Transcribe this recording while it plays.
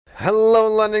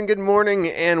Hello, London. Good morning,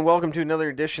 and welcome to another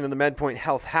edition of the MedPoint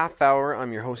Health Half Hour.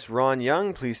 I'm your host, Ron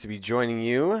Young. Pleased to be joining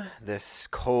you this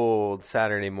cold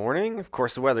Saturday morning. Of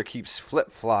course, the weather keeps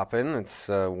flip-flopping. It's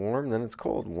warm, then it's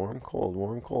cold, warm, cold,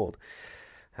 warm, cold.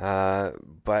 I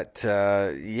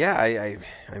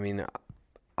mean,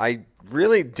 I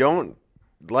really don't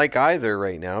like either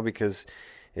right now because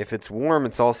if it's warm,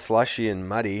 it's all slushy and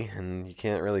muddy, and you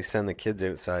can't really send the kids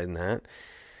outside in that.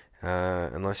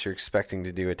 Unless you're expecting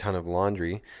to do a ton of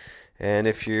laundry. And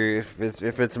if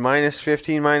it's minus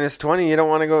 15, minus 20, you don't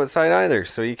want to go outside either.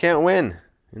 So you can't win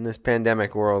in this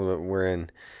pandemic world that we're in.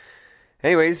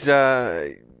 Anyways,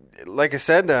 like I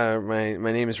said, my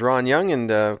name is Ron Young,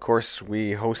 and of course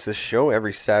we host this show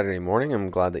every Saturday morning. I'm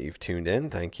glad that you've tuned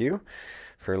in. Thank you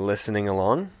for listening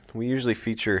along. We usually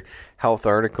feature health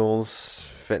articles,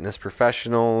 fitness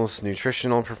professionals,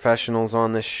 nutritional professionals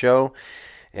on this show.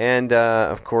 And,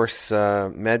 of course,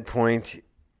 MedPoint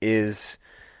is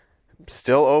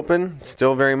still open,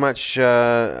 still very much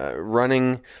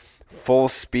running full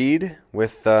speed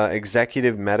with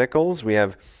executive medicals. We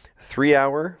have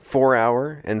 3-hour,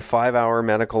 4-hour, and 5-hour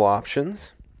medical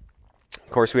options. Of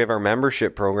course, we have our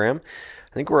membership program.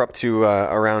 I think we're up to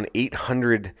around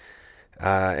 800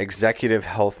 executive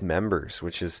health members,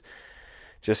 which is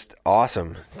just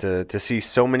awesome to see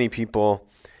so many people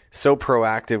so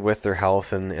proactive with their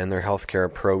health and their healthcare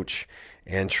approach,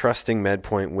 and trusting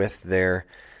MedPoint with their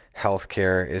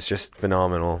healthcare is just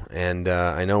phenomenal. And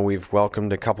I know we've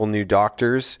welcomed a couple new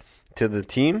doctors to the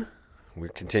team. We're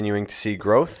continuing to see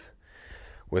growth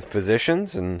with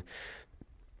physicians and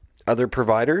other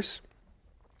providers.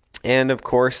 And of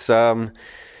course, just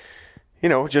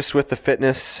with the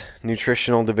fitness,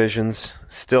 nutritional divisions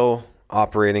still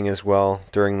operating as well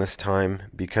during this time,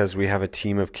 because we have a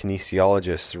team of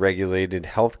kinesiologists, regulated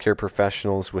healthcare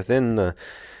professionals within the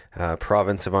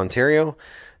province of Ontario.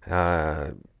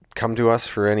 Come to us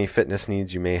for any fitness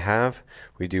needs you may have.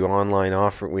 We do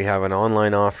we have an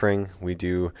online offering. We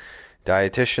do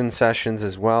dietitian sessions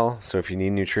as well. So if you need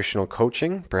nutritional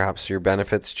coaching, perhaps your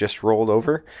benefits just rolled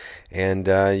over and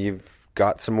you've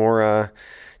got some more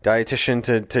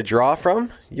dietitian to draw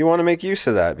from, you want to make use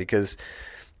of that, because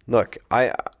look,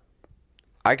 I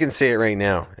can say it right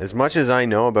now. As much as I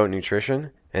know about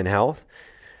nutrition and health,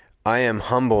 I am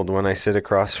humbled when I sit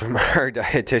across from our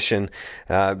dietitian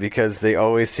because they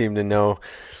always seem to know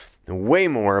way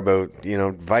more about,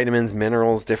 vitamins,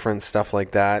 minerals, different stuff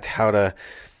like that, how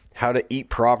to eat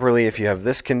properly if you have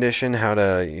this condition, how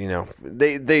to,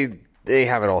 they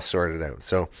have it all sorted out.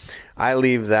 So I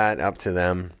leave that up to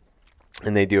them,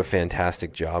 and they do a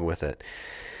fantastic job with it.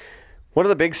 One of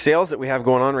the big sales that we have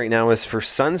going on right now is for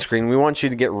sunscreen. We want you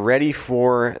to get ready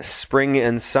for spring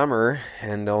and summer.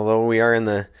 And although we are in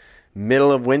the middle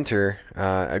of winter,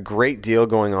 a great deal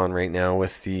going on right now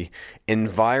with the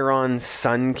Environ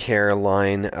Sun Care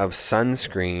line of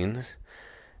sunscreens.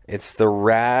 It's the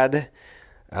RAD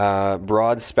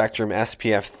Broad Spectrum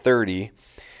SPF 30.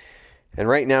 And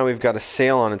right now we've got a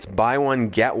sale on it's buy one,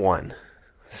 get one.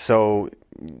 So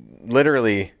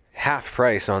literally half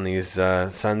price on these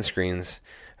sunscreens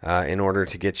in order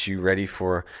to get you ready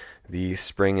for the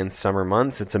spring and summer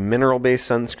months. It's a mineral-based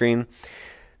sunscreen.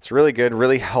 It's really good,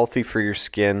 really healthy for your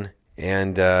skin,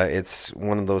 and it's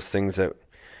one of those things that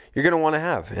you're going to want to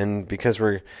have. And because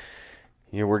we're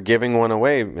giving one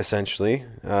away, essentially,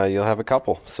 you'll have a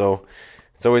couple. So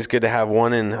it's always good to have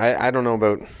one. And I don't know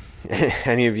about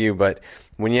any of you, but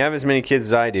when you have as many kids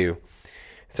as I do,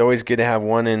 it's always good to have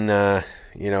one in,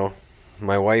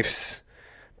 my wife's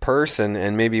purse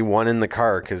and maybe one in the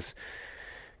car, because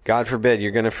God forbid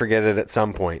you're going to forget it at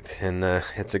some point. And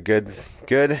it's a good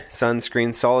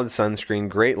sunscreen, solid sunscreen,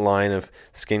 great line of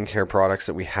skincare products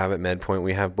that we have at MedPoint.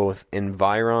 We have both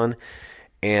Environ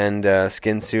and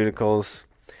SkinCeuticals,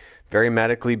 very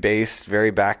medically based,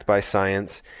 very backed by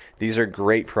science. These are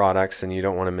great products, and you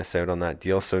don't want to miss out on that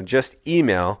deal. So just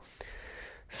email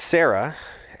Sarah,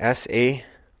 SARAH,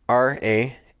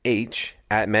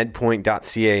 at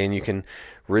medpoint.ca, and you can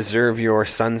reserve your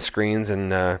sunscreens,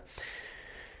 and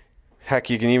heck,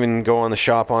 you can even go on the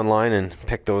shop online and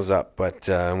pick those up, but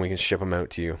we can ship them out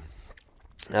to you.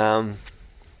 The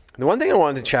one thing I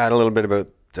wanted to chat a little bit about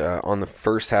on the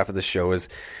first half of the show is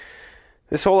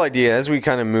this whole idea, as we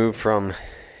kind of move from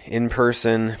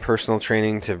in-person personal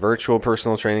training to virtual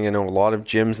personal training. I know a lot of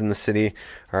gyms in the city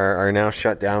are now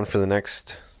shut down for the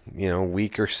next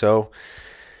week or so.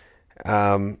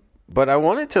 But I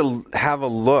wanted to have a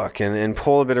look and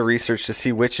pull a bit of research to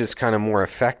see which is kind of more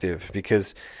effective,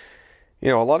 because,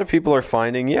 a lot of people are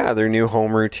finding, their new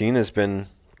home routine has been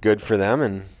good for them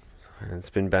and it's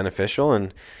been beneficial.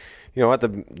 And, what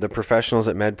the professionals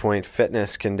at MedPoint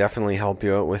Fitness can definitely help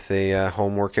you out with a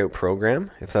home workout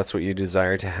program if that's what you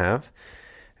desire to have.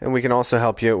 And we can also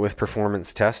help you out with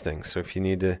performance testing. So if you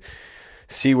need to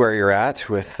see where you're at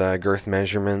with girth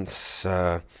measurements,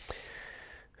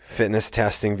 fitness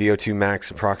testing, VO2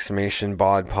 max approximation,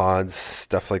 bod pods,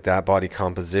 stuff like that, body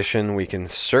composition, we can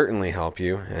certainly help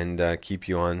you and keep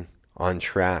you on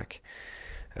track.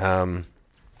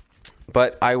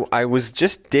 But I was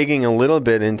just digging a little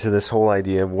bit into this whole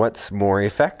idea of what's more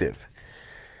effective.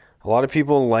 A lot of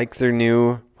people like their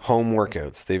new home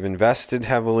workouts. They've invested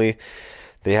heavily.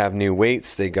 They have new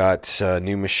weights. They got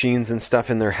new machines and stuff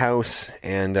in their house,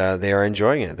 and they are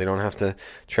enjoying it. They don't have to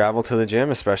travel to the gym,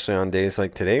 especially on days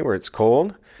like today where it's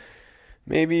cold.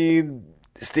 Maybe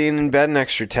staying in bed an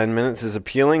extra 10 minutes is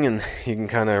appealing, and you can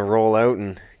kind of roll out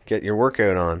and get your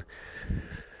workout on.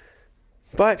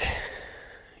 But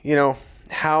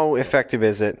how effective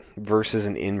is it versus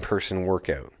an in-person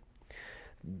workout?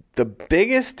 The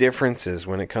biggest differences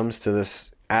when it comes to this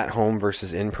at-home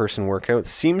versus in-person workout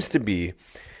seems to be,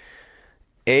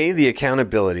 the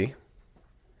accountability.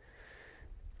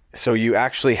 So you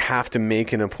actually have to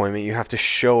make an appointment. You have to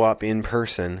show up in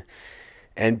person.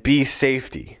 And B,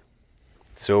 safety.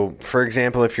 So, for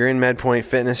example, if you're in MedPoint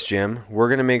Fitness Gym, we're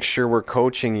going to make sure we're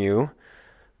coaching you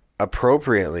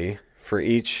appropriately for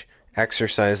each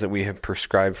exercise that we have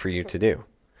prescribed for you to do.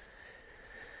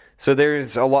 So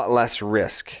there's a lot less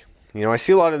risk. I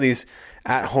see a lot of these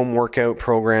at-home workout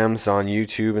programs on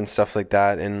YouTube and stuff like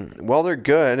that, and while they're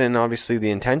good, and obviously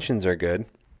the intentions are good,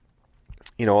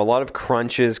 a lot of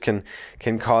crunches can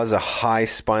cause a high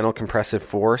spinal compressive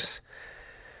force.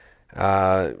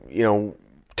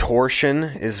 Torsion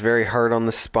is very hard on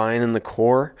the spine and the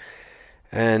core.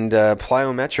 And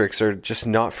plyometrics are just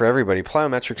not for everybody.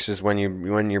 Plyometrics is when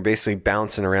you're basically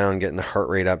bouncing around, getting the heart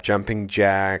rate up, jumping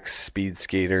jacks, speed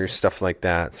skaters, stuff like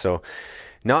that. So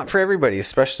not for everybody,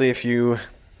 especially if you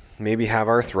maybe have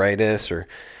arthritis or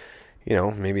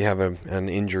maybe have an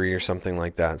injury or something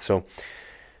like that. So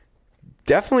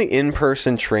definitely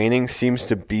in-person training seems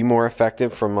to be more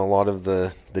effective from a lot of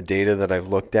the data that I've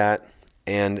looked at,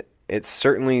 and it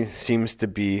certainly seems to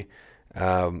be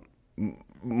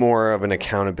more of an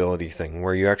accountability thing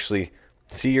where you actually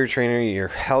see your trainer, you're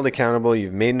held accountable,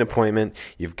 you've made an appointment,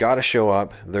 you've got to show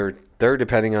up, they're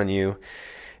depending on you,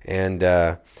 and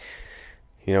go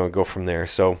from there.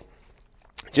 So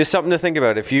just something to think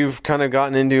about. If you've kind of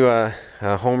gotten into a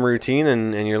home routine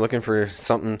and you're looking for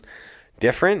something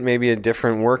different, maybe a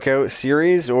different workout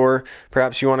series, or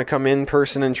perhaps you want to come in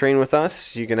person and train with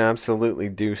us, you can absolutely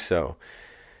do so.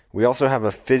 We also have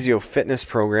a physio fitness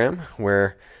program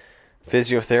where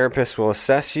physiotherapists will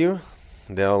assess you.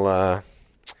 They'll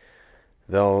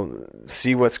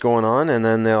see what's going on, and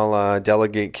then they'll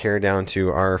delegate care down to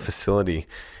our facility,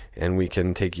 and we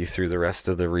can take you through the rest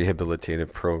of the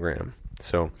rehabilitative program.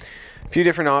 So a few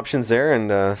different options there,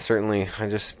 and certainly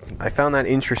I found that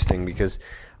interesting because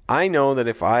I know that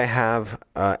if I have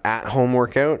an at-home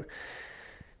workout,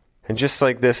 and just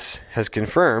like this has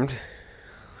confirmed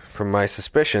from my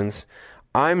suspicions,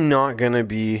 I'm not going to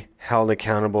be held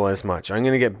accountable as much. I'm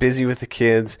going to get busy with the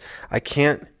kids. I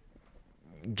can't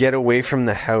get away from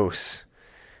the house.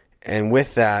 And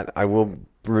with that, I will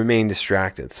remain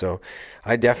distracted. So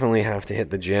I definitely have to hit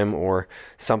the gym or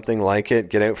something like it,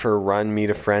 get out for a run, meet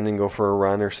a friend and go for a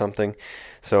run or something.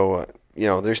 So,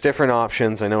 there's different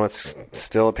options. I know it's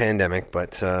still a pandemic,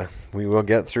 but we will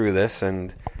get through this,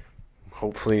 and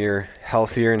hopefully you're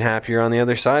healthier and happier on the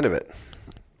other side of it.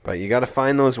 But you got to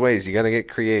find those ways. You got to get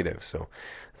creative. So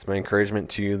that's my encouragement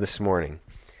to you this morning.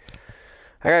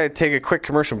 I got to take a quick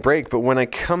commercial break, but when I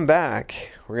come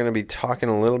back, we're going to be talking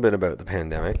a little bit about the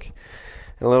pandemic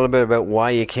and a little bit about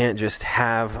why you can't just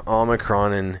have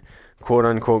Omicron and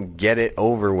quote-unquote get it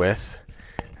over with.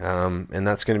 And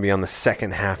that's going to be on the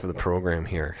second half of the program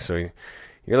here. So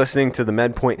you're listening to the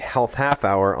MedPoint Health Half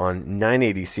Hour on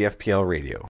 980 CFPL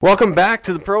Radio. Welcome back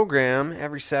to the program.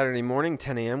 Every Saturday morning,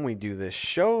 10 a.m., we do this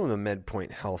show, the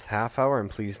MedPoint Health Half Hour. I'm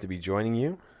pleased to be joining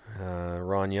you.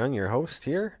 Ron Young, your host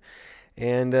here.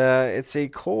 And it's a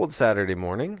cold Saturday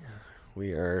morning.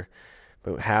 We are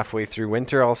about halfway through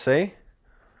winter, I'll say.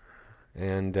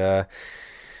 And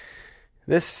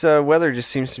this weather just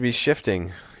seems to be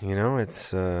shifting.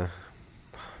 It's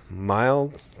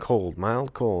mild,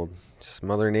 cold. Just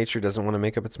Mother Nature doesn't want to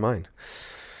make up its mind.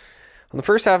 On the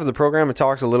first half of the program, I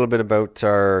talked a little bit about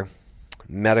our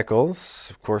medicals.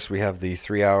 Of course, we have the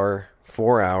 3-hour,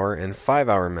 4-hour, and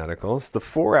 5-hour medicals. The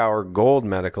 4-hour Gold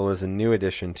Medical is a new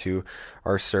addition to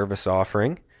our service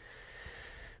offering.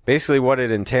 basically what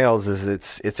it entails is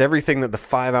it's everything that the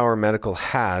 5-hour medical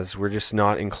has. We're just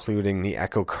not including the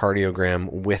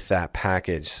echocardiogram with that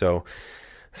package. So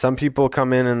some people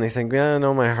come in and they think, yeah,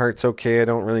 no, my heart's okay. I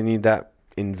don't really need that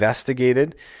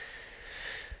investigated.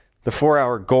 The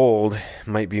 4-hour gold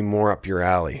might be more up your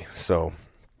alley. So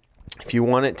if you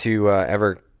want it to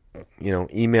ever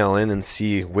email in and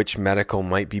see which medical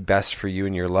might be best for you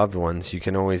and your loved ones, you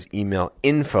can always email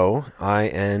info,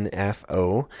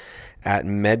 INFO, at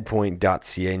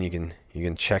medpoint.ca, and you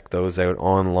can check those out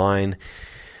online.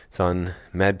 It's on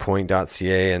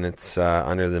medpoint.ca, and it's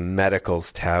under the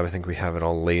medicals tab. I think we have it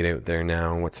all laid out there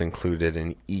now, and what's included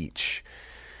in each.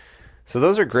 So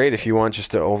those are great if you want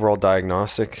just an overall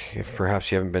diagnostic. If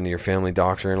perhaps you haven't been to your family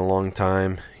doctor in a long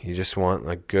time, you just want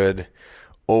a good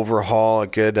overhaul, a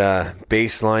good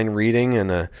baseline reading, and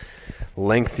a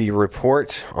lengthy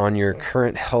report on your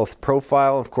current health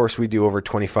profile. Of course, we do over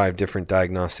 25 different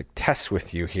diagnostic tests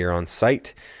with you here on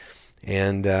site,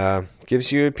 and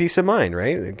gives you a peace of mind,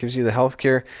 right? It gives you the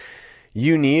healthcare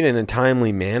you need in a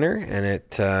timely manner, and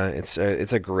it's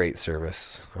a great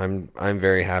service. I'm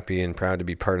very happy and proud to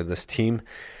be part of this team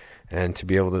and to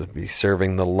be able to be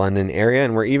serving the London area.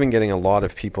 And we're even getting a lot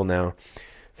of people now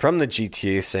from the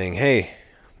GTA saying, hey,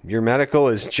 your medical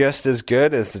is just as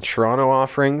good as the Toronto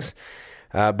offerings,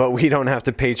 but we don't have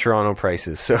to pay Toronto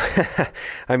prices. So,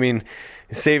 I mean,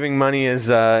 saving money is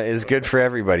good for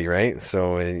everybody, right?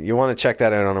 So you want to check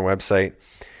that out on our website.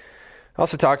 I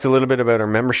also talked a little bit about our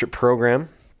membership program.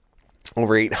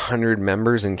 Over 800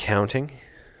 members and counting.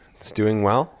 It's doing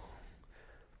well.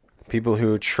 People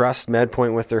who trust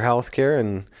MedPoint with their healthcare,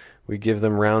 and we give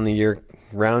them round the year.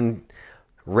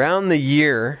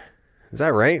 Is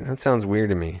that right? That sounds weird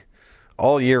to me.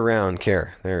 All year round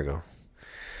care. There we go.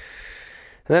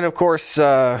 And then, of course,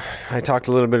 I talked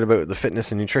a little bit about the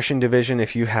fitness and nutrition division.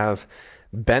 If you have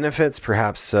benefits,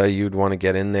 perhaps you'd want to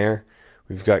get in there.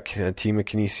 We've got a team of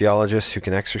kinesiologists who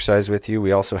can exercise with you.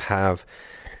 We also have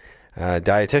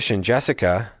dietitian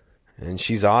Jessica, and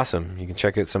she's awesome. You can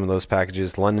check out some of those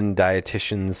packages.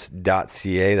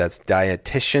 LondonDietitians.ca. That's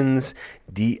dietitians,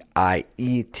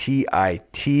 DIETITIANS.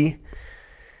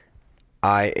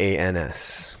 I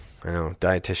know,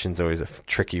 dietitian's always a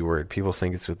tricky word. People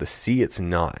think it's with a C. It's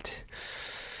not.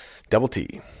 Double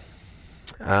T.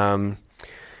 A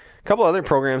couple other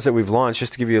programs that we've launched,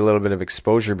 just to give you a little bit of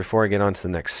exposure before I get on to the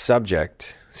next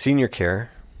subject. Senior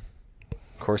care.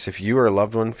 Of course, if you or a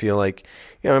loved one feel like,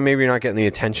 maybe you're not getting the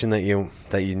attention that you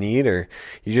need, or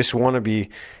you just want to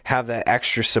have that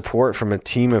extra support from a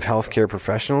team of healthcare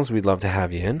professionals, we'd love to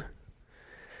have you in.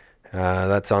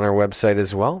 That's on our website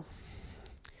as well.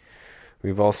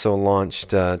 We've also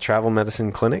launched a travel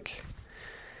medicine clinic.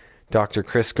 Dr.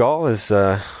 Chris Gall is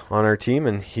on our team,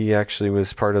 and he actually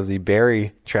was part of the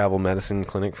Barrie Travel Medicine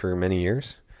Clinic for many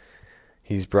years.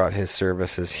 He's brought his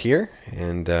services here,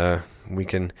 and we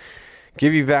can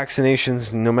give you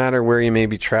vaccinations no matter where you may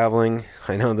be traveling.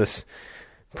 I know this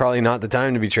probably not the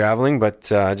time to be traveling,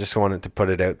 but I just wanted to put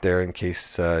it out there in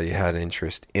case you had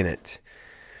interest in it.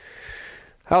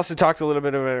 I also talked a little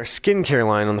bit about our skincare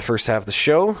line on the first half of the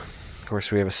show. Of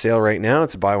course, we have a sale right now.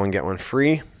 It's a buy one, get one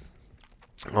free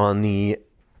on the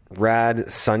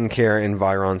Rad Sun Care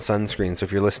Environ sunscreen. So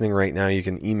if you're listening right now, you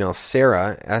can email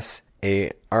Sarah,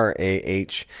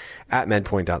 SARAH, at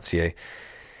medpoint.ca,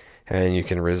 and you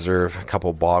can reserve a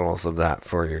couple bottles of that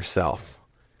for yourself.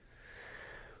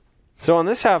 So on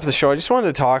this half of the show, I just wanted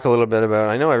to talk a little bit about,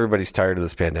 I know everybody's tired of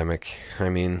this pandemic. I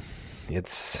mean,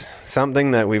 it's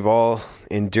something that we've all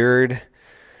endured.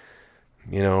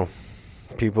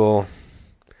 People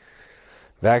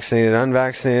vaccinated,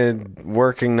 unvaccinated,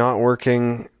 working, not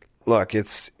working. Look,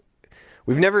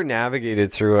 we've never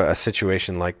navigated through a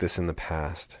situation like this in the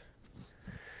past.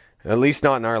 At least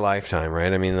not in our lifetime,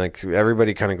 right? I mean,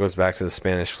 everybody kind of goes back to the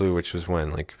Spanish flu, which was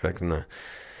when? Back in the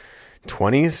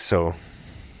 20s? So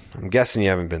I'm guessing you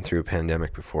haven't been through a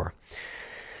pandemic before.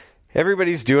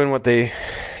 Everybody's doing what they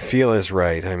feel is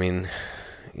right. I mean,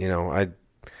 I'm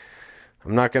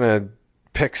not going to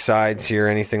pick sides here or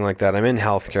anything like that. I'm in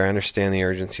healthcare. I understand the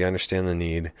urgency. I understand the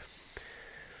need.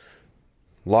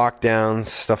 Lockdowns,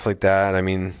 stuff like that. I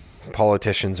mean,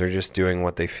 politicians are just doing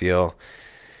what they feel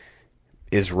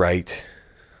is right.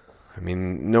 I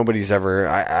mean, nobody's ever...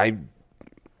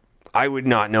 I would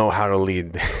not know how to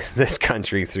lead this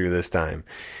country through this time.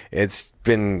 It's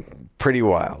been pretty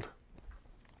wild.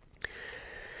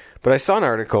 But I saw an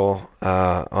article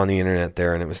on the internet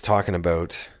there, and it was talking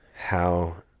about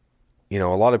how a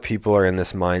lot of people are in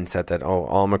this mindset that,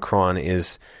 Omicron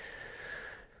is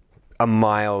a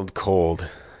mild cold.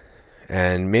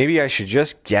 And maybe I should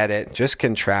just get it, just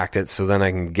contract it, so then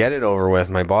I can get it over with.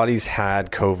 My body's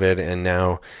had COVID, and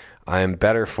now I'm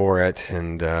better for it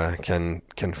and can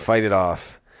fight it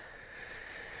off.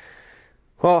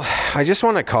 Well, I just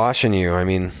want to caution you. I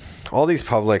mean, all these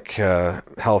public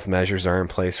health measures are in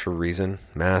place for a reason.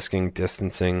 Masking,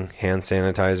 distancing, hand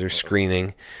sanitizer,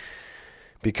 screening.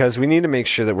 Because we need to make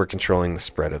sure that we're controlling the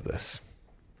spread of this.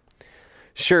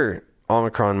 Sure,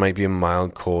 Omicron might be a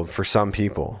mild cold for some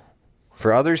people.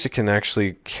 For others, it can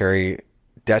actually carry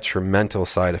detrimental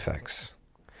side effects.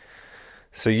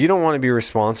 So you don't want to be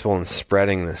responsible in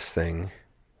spreading this thing.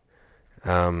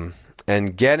 And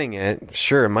getting it,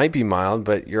 sure, it might be mild,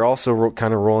 but you're also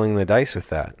kind of rolling the dice with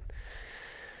that.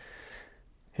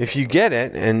 If you get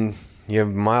it and you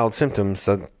have mild symptoms,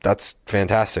 that's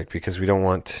fantastic, because we don't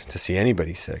want to see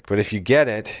anybody sick. But if you get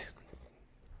it,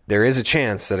 there is a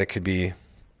chance that it could be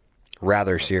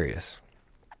rather serious.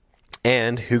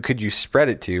 And who could you spread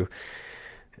it to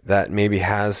that maybe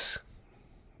has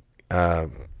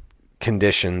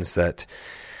conditions that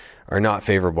are not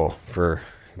favorable for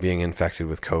being infected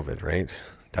with COVID, right?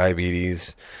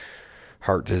 Diabetes,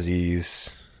 heart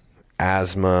disease,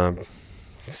 asthma,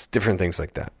 different things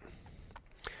like that.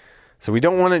 So we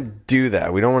don't want to do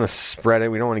that. We don't want to spread it.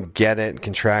 We don't want to get it,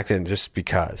 contract it just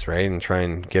because, right? And try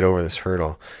and get over this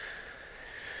hurdle.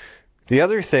 The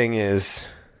other thing is,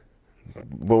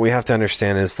 what we have to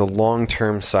understand is the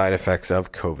long-term side effects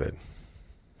of COVID.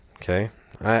 Okay?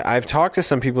 I've talked to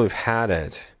some people who've had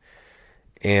it,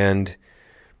 and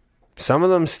some of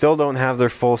them still don't have their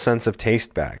full sense of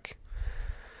taste back.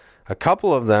 A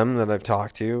couple of them that I've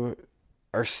talked to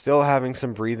are still having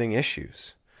some breathing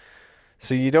issues.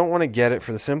 So you don't want to get it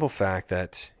for the simple fact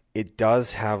that it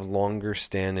does have longer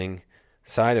standing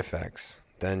side effects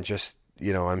than just,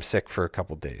 I'm sick for a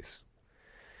couple days.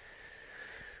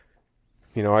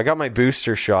 I got my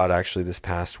booster shot actually this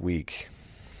past week,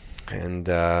 and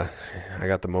I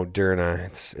got the Moderna.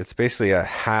 It's basically a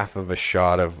half of a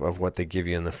shot of what they give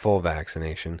you in the full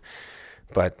vaccination.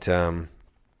 But,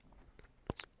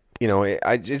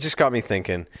 it just got me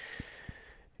thinking,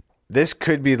 this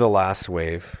could be the last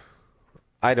wave.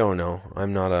 I don't know.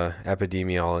 I'm not an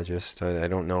epidemiologist. I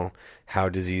don't know how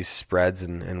disease spreads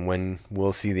and when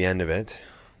we'll see the end of it.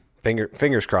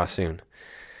 Fingers crossed soon.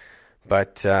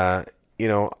 But, I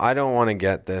don't want to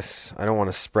get this. I don't want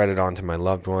to spread it on to my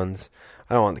loved ones.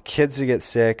 I don't want the kids to get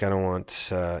sick. I don't want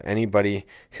anybody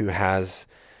who has,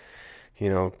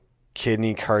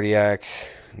 kidney, cardiac,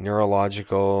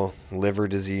 neurological, liver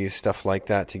disease, stuff like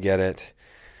that to get it.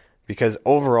 Because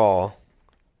overall,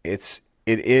 it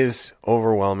is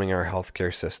overwhelming our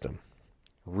healthcare system.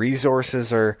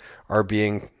 Resources are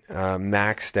being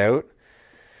maxed out.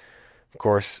 Of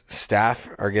course,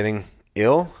 staff are getting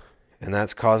ill, and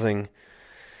that's causing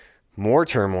more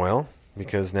turmoil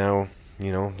because now,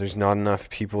 there's not enough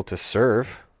people to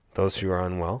serve those who are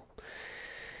unwell.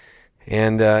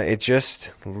 And it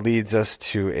just leads us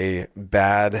to a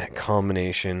bad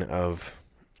combination of,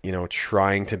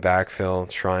 trying to backfill,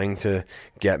 trying to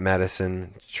get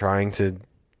medicine, trying to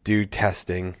do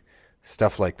testing,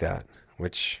 stuff like that,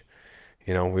 which,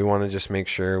 we want to just make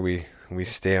sure we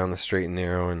stay on the straight and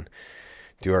narrow and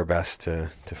do our best to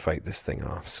fight this thing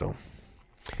off. So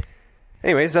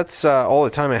anyways, that's all the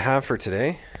time I have for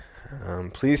today.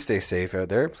 Please stay safe out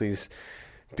there. Please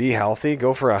be healthy.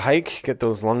 Go for a hike. Get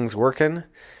those lungs working.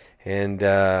 And,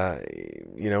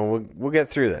 we'll get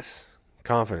through this.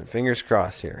 Confident. Fingers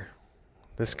crossed here.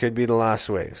 This could be the last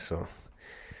wave. So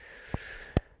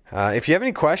if you have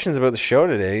any questions about the show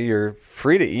today, you're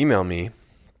free to email me.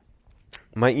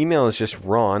 My email is just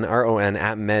ron, R-O-N,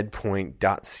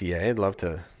 @medpoint.ca. I'd love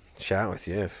to chat with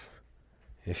you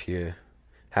if you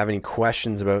have any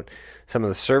questions about some of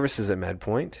the services at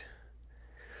MedPoint.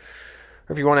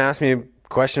 Or if you want to ask me a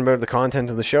question about the content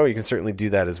of the show, you can certainly do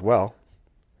that as well.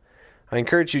 I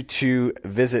encourage you to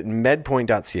visit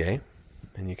medpoint.ca,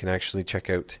 and you can actually check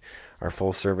out our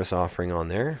full service offering on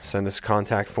there. Send us a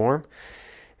contact form,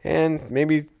 and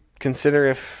maybe consider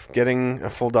if getting a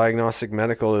full diagnostic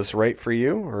medical is right for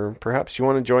you, or perhaps you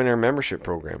want to join our membership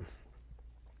program.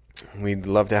 We'd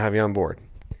love to have you on board.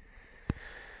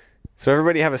 So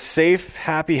everybody have a safe,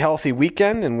 happy, healthy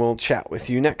weekend, and we'll chat with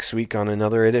you next week on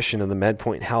another edition of the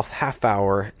MedPoint Health Half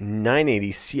Hour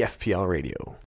 980 CFPL Radio.